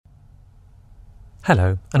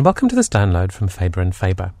Hello, and welcome to this download from Faber and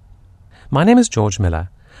Faber. My name is George Miller,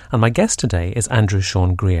 and my guest today is Andrew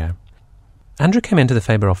Sean Greer. Andrew came into the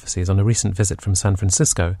Faber offices on a recent visit from San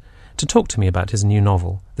Francisco to talk to me about his new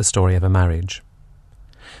novel, The Story of a Marriage.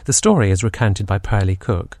 The story is recounted by Pearlie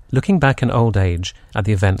Cook, looking back in old age at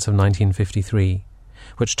the events of 1953,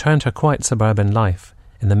 which turned her quite suburban life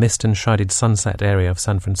in the mist-enshrouded Sunset area of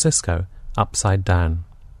San Francisco upside down.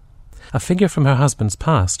 A figure from her husband's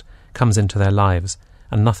past comes into their lives,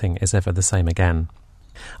 and nothing is ever the same again.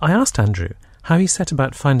 I asked Andrew how he set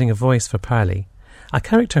about finding a voice for Pearlie, a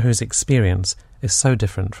character whose experience is so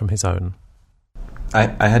different from his own.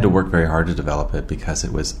 I had to work very hard to develop it because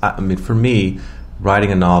it was, for me, writing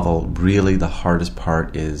a novel, really the hardest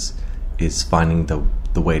part is finding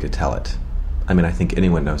the way to tell it. I think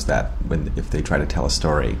anyone knows that if they try to tell a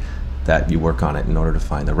story, that you work on it in order to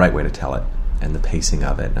find the right way to tell it, and the pacing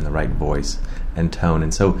of it, and the right voice and tone.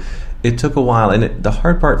 And so it took a while, and the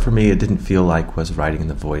hard part for me, it didn't feel like was writing in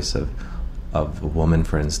the voice of a woman,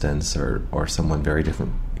 for instance, or someone very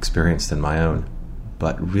different experienced than my own,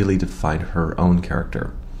 but really to find her own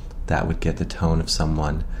character that would get the tone of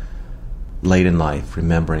someone late in life,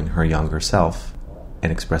 remembering her younger self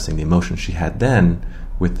and expressing the emotion she had then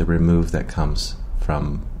with the remove that comes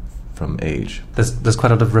from age. There's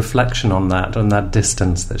quite a lot of reflection on that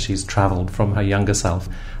distance that she's travelled from her younger self.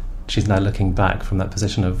 She's now looking back from that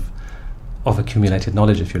position of accumulated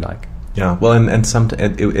knowledge, if you like. Yeah, well, and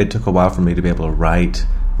it took a while for me to be able to write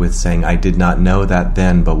with saying I did not know that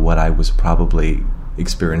then, but what I was probably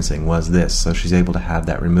experiencing was this. So she's able to have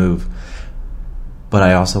that remove. But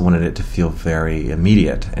I also wanted it to feel very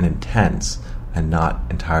immediate and intense and not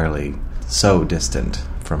entirely so distant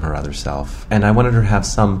from her other self. And I wanted her to have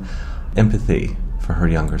some empathy for her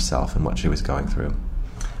younger self and what she was going through.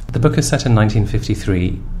 The book is set in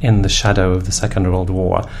 1953 in the shadow of the Second World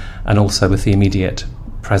War and also with the immediate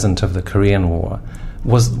present of the Korean War.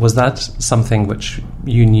 Was that something which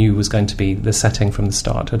you knew was going to be the setting from the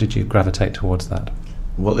start, or did you gravitate towards that?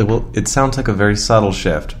 Well, it sounds like a very subtle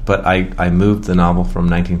shift, but I moved the novel from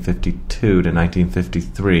 1952 to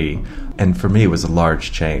 1953, and for me it was a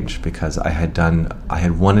large change because I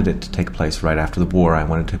had wanted it to take place right after the war. I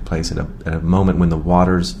wanted it to take place at a moment when the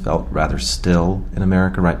waters felt rather still in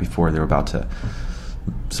America, right before they were about to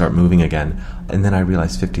start moving again. And then I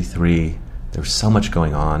realized 53, there was so much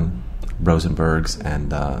going on, Rosenberg's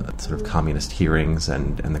and sort of communist hearings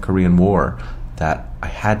and the Korean War, that I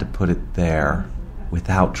had to put it there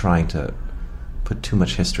without trying to put too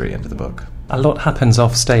much history into the book. A lot happens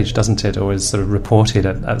off stage, doesn't it, or is sort of reported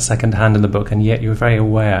at second hand in the book, and yet you're very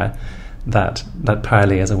aware that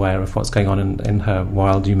Pearlie is aware of what's going on in her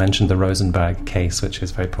world. You mentioned the Rosenberg case, which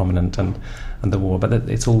is very prominent, and the war, but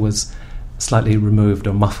it's always slightly removed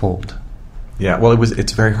or muffled. Yeah, well,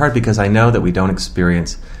 it's very hard because I know that we don't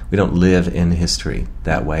live in history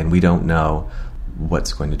that way, and we don't know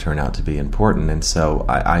what's going to turn out to be important. And so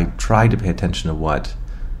I tried to pay attention to what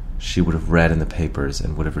she would have read in the papers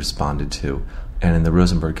and would have responded to. And in the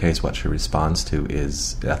Rosenberg case, what she responds to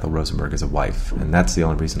is Ethel Rosenberg as a wife. And that's the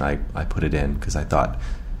only reason I put it in, because I thought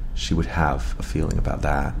she would have a feeling about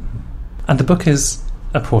that. And the book is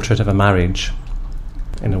a portrait of a marriage,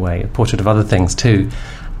 in a way, a portrait of other things too.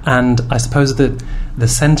 And I suppose that the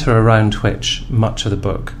centre around which much of the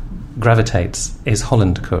book gravitates is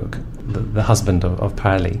Holland Cook, the husband of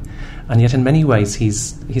Pearlie. And yet in many ways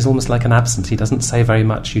he's almost like an absence. He doesn't say very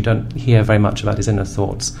much. You don't hear very much about his inner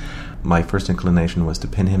thoughts. My first inclination was to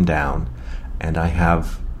pin him down, and I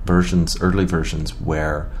have early versions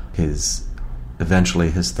where eventually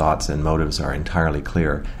his thoughts and motives are entirely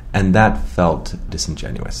clear, and that felt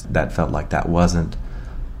disingenuous. That felt like that wasn't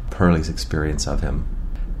Pearlie's experience of him.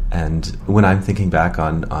 And when I'm thinking back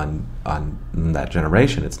on that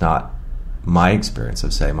generation, it's not my experience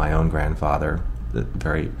of, say, my own grandfather, the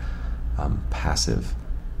very passive,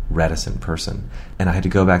 reticent person. And I had to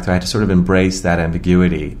go back there. I had to sort of embrace that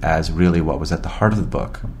ambiguity as really what was at the heart of the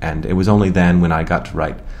book. And it was only then when I got to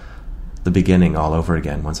write the beginning all over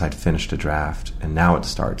again, once I'd finished a draft. And now it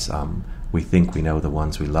starts, we think we know the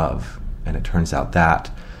ones we love. And it turns out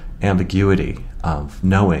that ambiguity of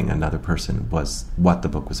knowing another person was what the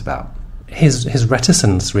book was about. His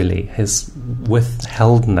reticence, really, his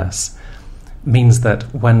withheldness, means that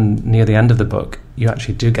when near the end of the book you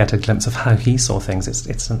actually do get a glimpse of how he saw things.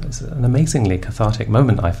 It's an amazingly cathartic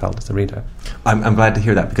moment, I felt, as a reader. I'm glad to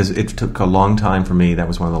hear that, because it took a long time for me. That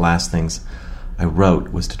was one of the last things I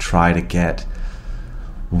wrote, was to try to get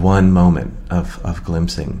one moment of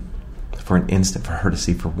glimpsing for an instant, for her to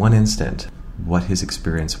see for one instant what his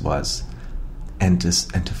experience was, and to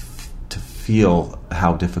feel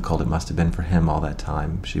how difficult it must have been for him all that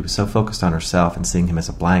time. She was so focused on herself and seeing him as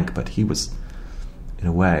a blank, but he was, in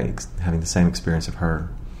a way, having the same experience of her.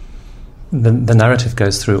 The narrative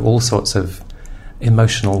goes through all sorts of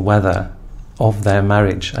emotional weather of their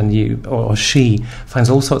marriage, and you or she finds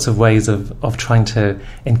all sorts of ways of trying to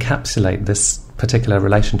encapsulate this particular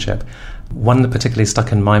relationship. One that particularly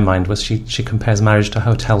stuck in my mind was she compares marriage to a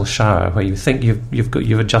hotel shower, where you think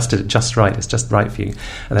you've adjusted it just right, it's just right for you,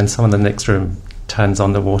 and then someone in the next room turns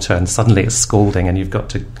on the water and suddenly it's scalding, and you've got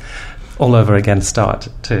to all over again start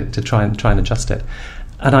to try and adjust it.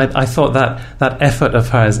 And I thought that effort of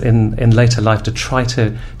hers in later life to try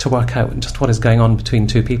to work out just what is going on between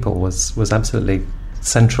two people was absolutely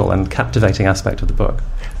central and captivating aspect of the book.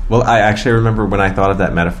 Well, I actually remember when I thought of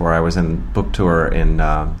that metaphor, I was in book tour in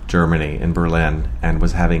Germany, in Berlin, and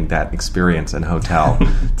was having that experience in a hotel.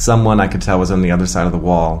 Someone I could tell was on the other side of the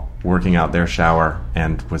wall working out their shower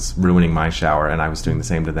and was ruining my shower, and I was doing the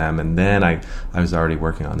same to them. And then I was already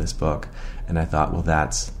working on this book, and I thought, well,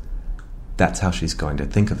 that's how she's going to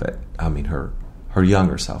think of it. I mean, her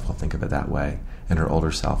younger self will think of it that way, and her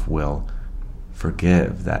older self will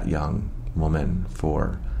forgive that young woman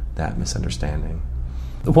for that misunderstanding.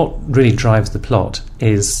 What really drives the plot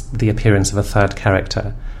is the appearance of a third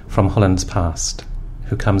character from Holland's past,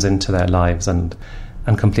 who comes into their lives and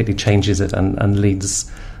completely changes it and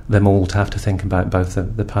leads them all to have to think about both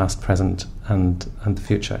the past, present, and the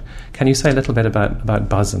future. Can you say a little bit about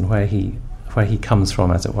Buzz and where he comes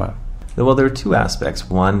from, as it were? Well, there are two aspects.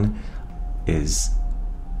 One is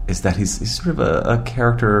that he's sort of a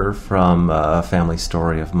character from a family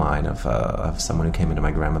story of mine, of someone who came into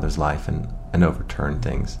my grandmother's life and overturned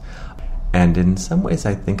things. And in some ways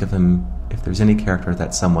I think of him, if there's any character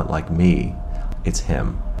that's somewhat like me, it's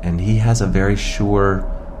him. And he has a very sure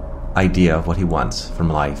idea of what he wants from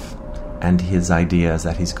life. And his idea is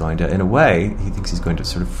that he's going to, in a way, he thinks he's going to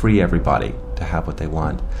sort of free everybody to have what they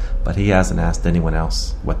want. But he hasn't asked anyone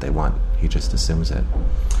else what they want. He just assumes it.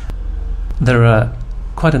 There are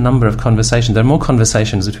quite a number of conversations. There are more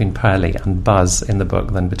conversations between Pearlie and Buzz in the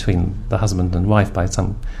book than between the husband and wife by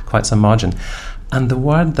quite some margin. And the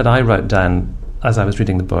word that I wrote down as I was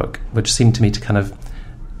reading the book, which seemed to me to kind of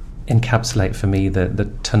encapsulate for me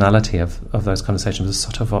the tonality of those conversations, was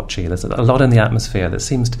sotto voce. There's a lot in the atmosphere that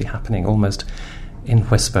seems to be happening almost in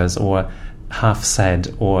whispers or half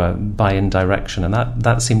said or by indirection, and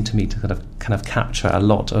that seemed to me to kind of capture a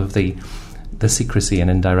lot of the secrecy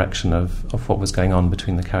and indirection of what was going on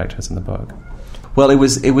between the characters in the book. Well, it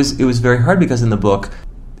was very hard because in the book,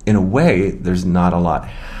 in a way, there's not a lot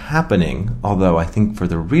happening, although I think for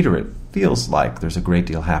the reader it feels like there's a great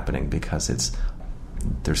deal happening because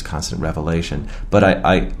there's constant revelation. But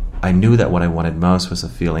I knew that what I wanted most was a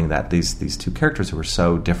feeling that these two characters who were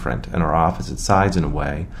so different and are opposite sides in a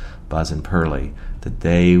way, Buzz and Pearlie, that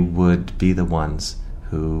they would be the ones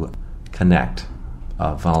who connect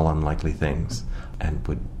of all unlikely things and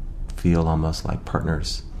would feel almost like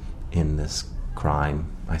partners in this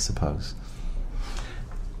crime, I suppose.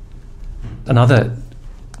 Another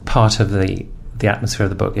part of the atmosphere of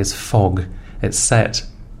the book is fog. It's set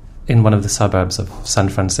in one of the suburbs of San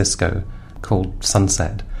Francisco called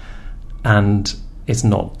Sunset, and it's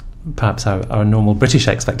not perhaps our normal British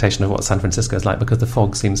expectation of what San Francisco is like, because the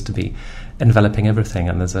fog seems to be enveloping everything,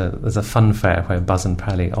 and there's a fun fair where Buzz and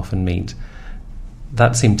Pearlie often meet.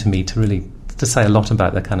 That seemed to me to say a lot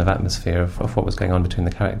about the kind of atmosphere of what was going on between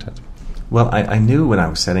the characters. Well, I knew when I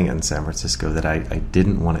was setting it in San Francisco that I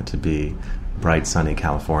didn't want it to be bright, sunny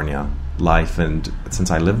California life, and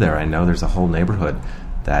since I live there, I know there's a whole neighborhood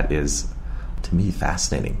that is, to me,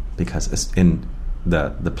 fascinating, because in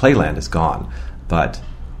the playland is gone, but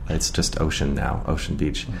it's just ocean now, Ocean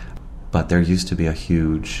Beach. But there used to be a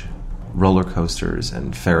huge roller coasters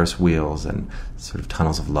and Ferris wheels and sort of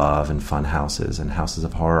tunnels of love and fun houses and houses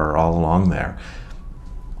of horror all along there,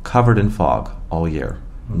 covered in fog all year.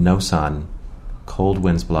 No sun, cold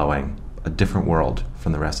winds blowing, a different world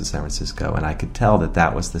from the rest of San Francisco. And I could tell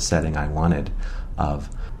that was the setting I wanted, of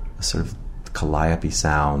a sort of calliope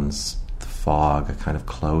sounds, the fog, a kind of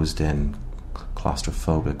closed-in,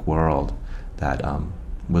 claustrophobic world that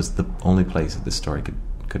was the only place that this story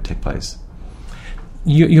could take place.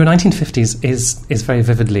 Your 1950s is very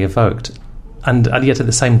vividly evoked, and yet at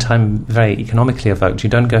the same time very economically evoked. You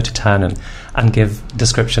don't go to town and give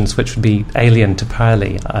descriptions which would be alien to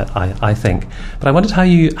Pearlie, I think. But I wondered how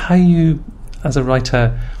you as a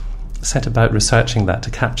writer set about researching that to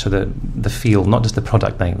capture the feel, not just the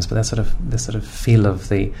product names, but this sort of feel of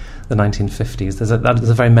the 1950s. There's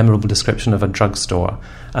a very memorable description of a drugstore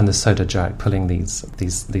and the soda jerk pulling these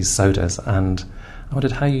sodas, and I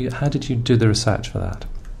wondered how did you do the research for that?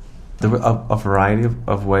 There were a variety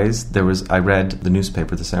of ways. I read the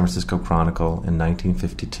newspaper, the San Francisco Chronicle, in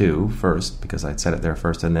 1952 first, because I'd said it there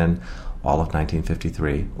first, and then all of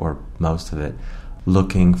 1953, or most of it,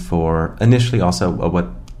 looking for, initially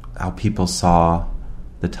also, how people saw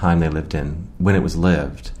the time they lived in, when it was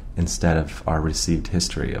lived, instead of our received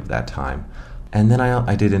history of that time. And then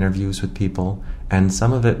I did interviews with people, and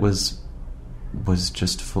some of it was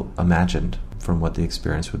just imagined from what the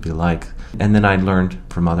experience would be like. And then I learned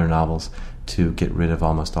from other novels to get rid of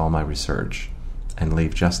almost all my research and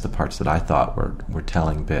leave just the parts that I thought were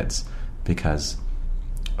telling bits, because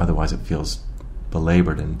otherwise it feels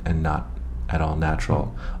belabored and not at all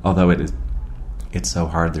natural. Although it's so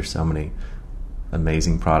hard. There's so many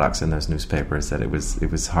amazing products in those newspapers that it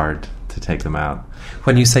was hard to take them out.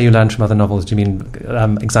 When you say you learned from other novels, do you mean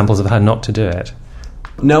examples of how not to do it?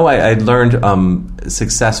 No, I learned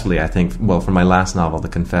successfully, I think. Well, for my last novel, The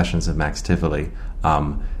Confessions of Max Tivoli,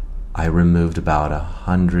 I removed about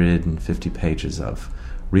 150 pages of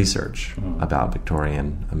research about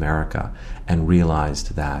Victorian America and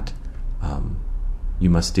realized that you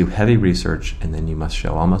must do heavy research and then you must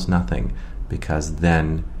show almost nothing, because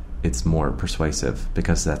then it's more persuasive,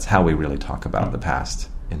 because that's how we really talk about the past.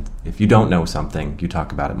 And if you don't know something, you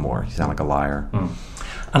talk about it more. You sound like a liar.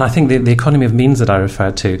 And I think the economy of means that I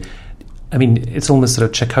referred to, I mean, it's almost sort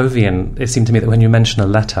of Chekhovian. It seemed to me that when you mention a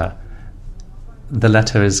letter, the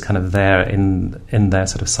letter is kind of there in their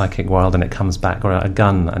sort of psychic world, and it comes back, or a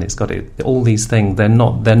gun, and it's got all these things. They're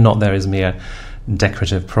not there as mere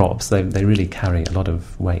decorative props. They really carry a lot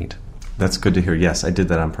of weight. That's good to hear. Yes, I did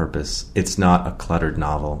that on purpose. It's not a cluttered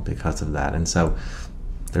novel because of that. And so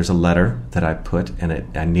there's a letter that I put in it.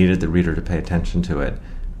 I needed the reader to pay attention to it,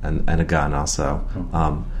 and a gun also.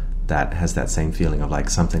 That has that same feeling of like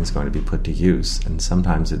something's going to be put to use. And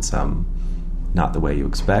sometimes it's not the way you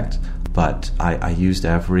expect, but I used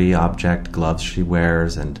every object, gloves she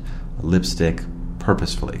wears and lipstick,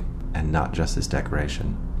 purposefully, and not just as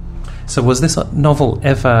decoration. So was this novel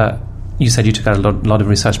ever... You said you took out a lot of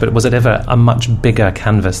research, but was it ever a much bigger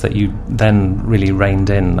canvas that you then really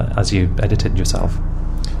reined in as you edited yourself?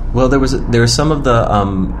 Well, there were some of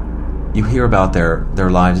the you hear about their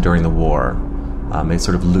lives during the war. It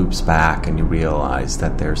sort of loops back, and you realize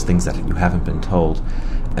that there's things that you haven't been told,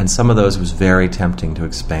 and some of those was very tempting to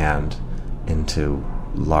expand into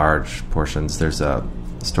large portions. There's a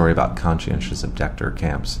story about conscientious objector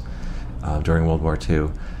camps during World War II.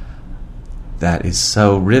 That is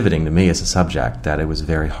so riveting to me as a subject that it was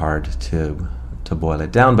very hard to boil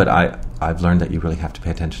it down. But I've learned that you really have to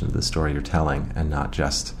pay attention to the story you're telling and not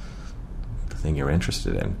just the thing you're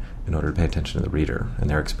interested in order to pay attention to the reader and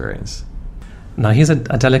their experience. Now, here's a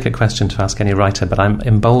delicate question to ask any writer, but I'm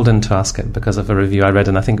emboldened to ask it because of a review I read,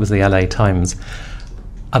 and I think it was the LA Times,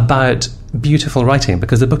 about beautiful writing,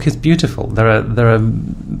 because the book is beautiful. There are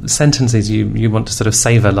sentences you want to sort of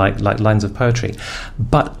savor like lines of poetry.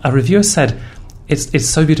 But a reviewer said it's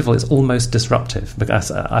so beautiful it's almost disruptive,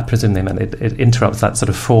 because I presume they meant it interrupts that sort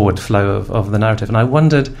of forward flow of the narrative. And I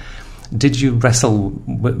wondered, did you wrestle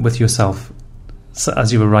with yourself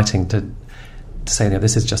as you were writing to say, no,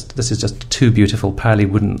 this is just too beautiful, Parley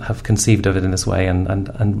wouldn't have conceived of it in this way,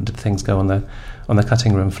 and did things go on the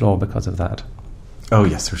cutting room floor because of that? Oh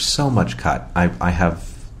yes, there's so much cut. I have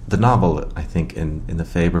the novel, I think, in the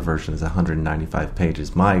Faber version is 195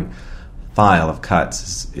 pages. My file of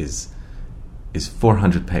cuts is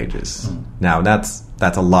 400 pages. Now that's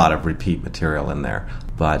a lot of repeat material in there,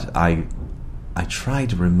 but I tried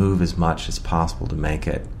to remove as much as possible to make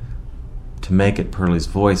it Pearlie's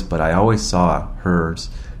voice, but I always saw hers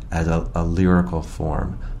as a lyrical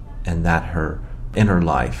form, and that her inner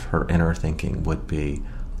life, her inner thinking would be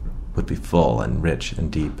full and rich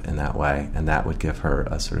and deep in that way, and that would give her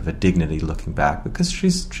a sort of a dignity looking back, because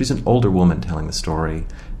she's an older woman telling the story,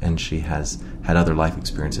 and she has had other life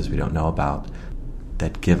experiences we don't know about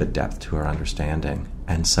that give a depth to her understanding.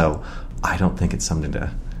 And so I don't think it's something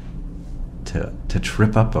to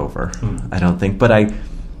trip up over. I don't think, but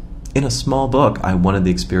in a small book, I wanted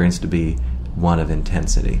the experience to be one of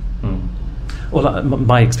intensity. Well,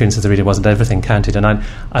 my experience as a reader was that everything counted, and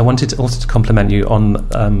I wanted also to compliment you on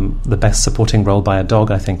the best supporting role by a dog,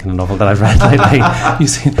 I think, in a novel that I've read lately.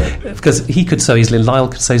 Because Lyle could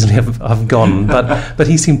so easily have gone, but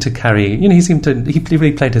he seemed to carry, he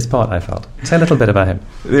really played his part, I felt. Say a little bit about him.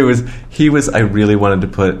 I really wanted to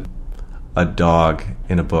put a dog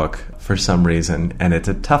in a book for some reason, and it's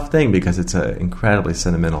a tough thing because it's an incredibly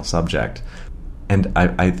sentimental subject. And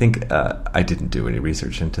I think I didn't do any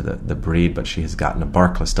research into the breed, but she has gotten a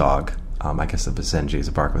barkless dog. I guess the Basenji is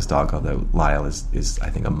a barkless dog, although Lyle is I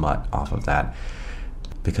think, a mutt off of that.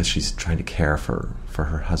 because she's trying to care for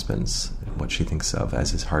her husband's, what she thinks of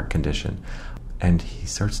as his heart condition. And he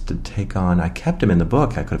starts to take on, I kept him in the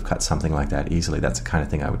book, I could have cut something like that easily, that's the kind of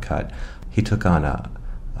thing I would cut. He took on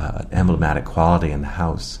an emblematic quality in the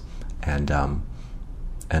house, and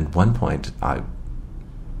one point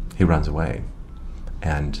he runs away,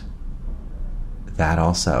 and that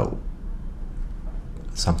also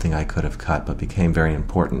something I could have cut, but became very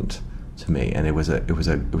important to me, and it was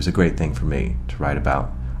a great thing for me to write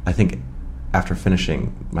about. I think after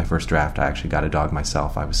finishing my first draft, I actually got a dog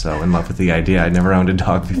myself. I was so in love with the idea. I'd never owned a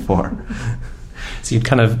dog before. So you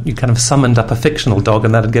kind of summoned up a fictional dog,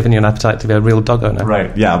 and that had given you an appetite to be a real dog owner.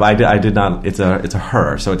 Right. Yeah. But I did not. It's a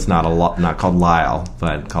her, so it's not called Lyle,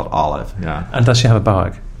 but called Olive. Yeah. And does she have a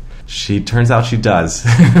bark? She turns out she does,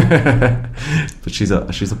 but she's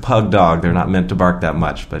a pug dog. They're not meant to bark that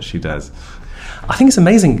much, but she does. I think it's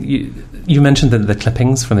amazing. You mentioned the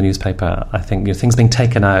clippings from the newspaper. I think things being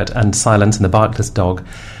taken out and silence and the barkless dog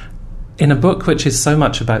in a book which is so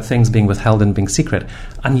much about things being withheld and being secret,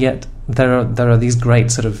 and yet there are these great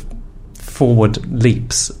sort of forward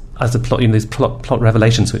leaps as the plot, these plot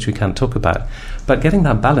revelations which we can't talk about. But getting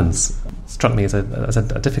that balance struck me as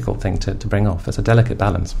a difficult thing to bring off. It's a delicate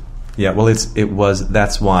balance. Yeah, well,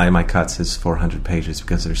 that's why my cuts is 400 pages,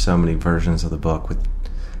 because there's so many versions of the book with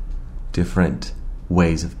different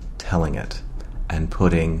ways of telling it and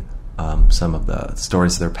putting some of the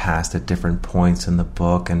stories of their past at different points in the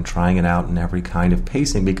book and trying it out in every kind of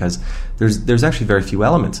pacing, because there's actually very few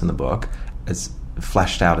elements in the book, as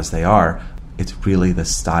fleshed out as they are. It's really the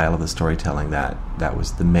style of the storytelling that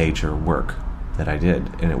was the major work that I did,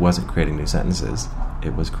 and it wasn't creating new sentences,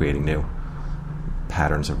 it was creating new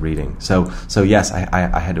patterns of reading. So yes,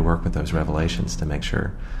 I had to work with those revelations to make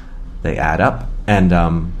sure they add up, and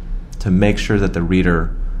to make sure that the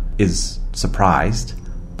reader is surprised,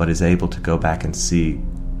 but is able to go back and see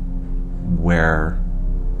where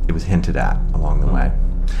it was hinted at along the way.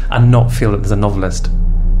 And not feel that there's a novelist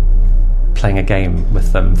playing a game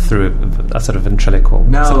with them through a sort of ventriloquial...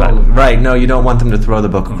 No, you don't want them to throw the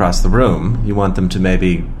book across the room. You want them to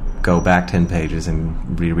maybe go back 10 pages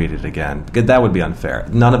and reread it again. Because that would be unfair.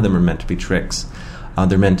 None of them are meant to be tricks.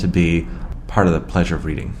 They're meant to be part of the pleasure of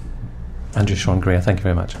reading. Andrew Sean Greer, thank you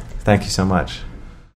very much. Thank you so much.